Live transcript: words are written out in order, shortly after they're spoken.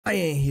I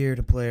ain't here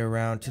to play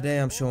around. Today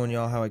I'm showing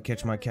y'all how I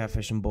catch my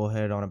catfish and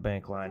bullhead on a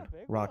bank line,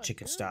 raw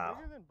chicken style.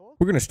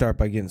 We're gonna start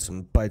by getting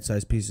some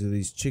bite-sized pieces of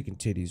these chicken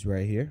titties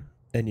right here.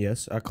 And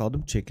yes, I called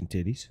them chicken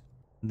titties.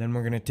 And then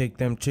we're gonna take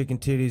them chicken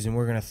titties and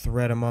we're gonna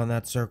thread them on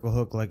that circle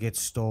hook like it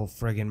stole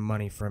friggin'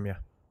 money from you.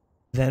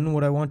 Then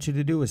what I want you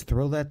to do is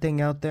throw that thing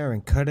out there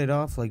and cut it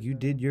off like you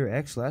did your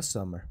ex last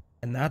summer.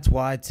 And that's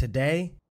why today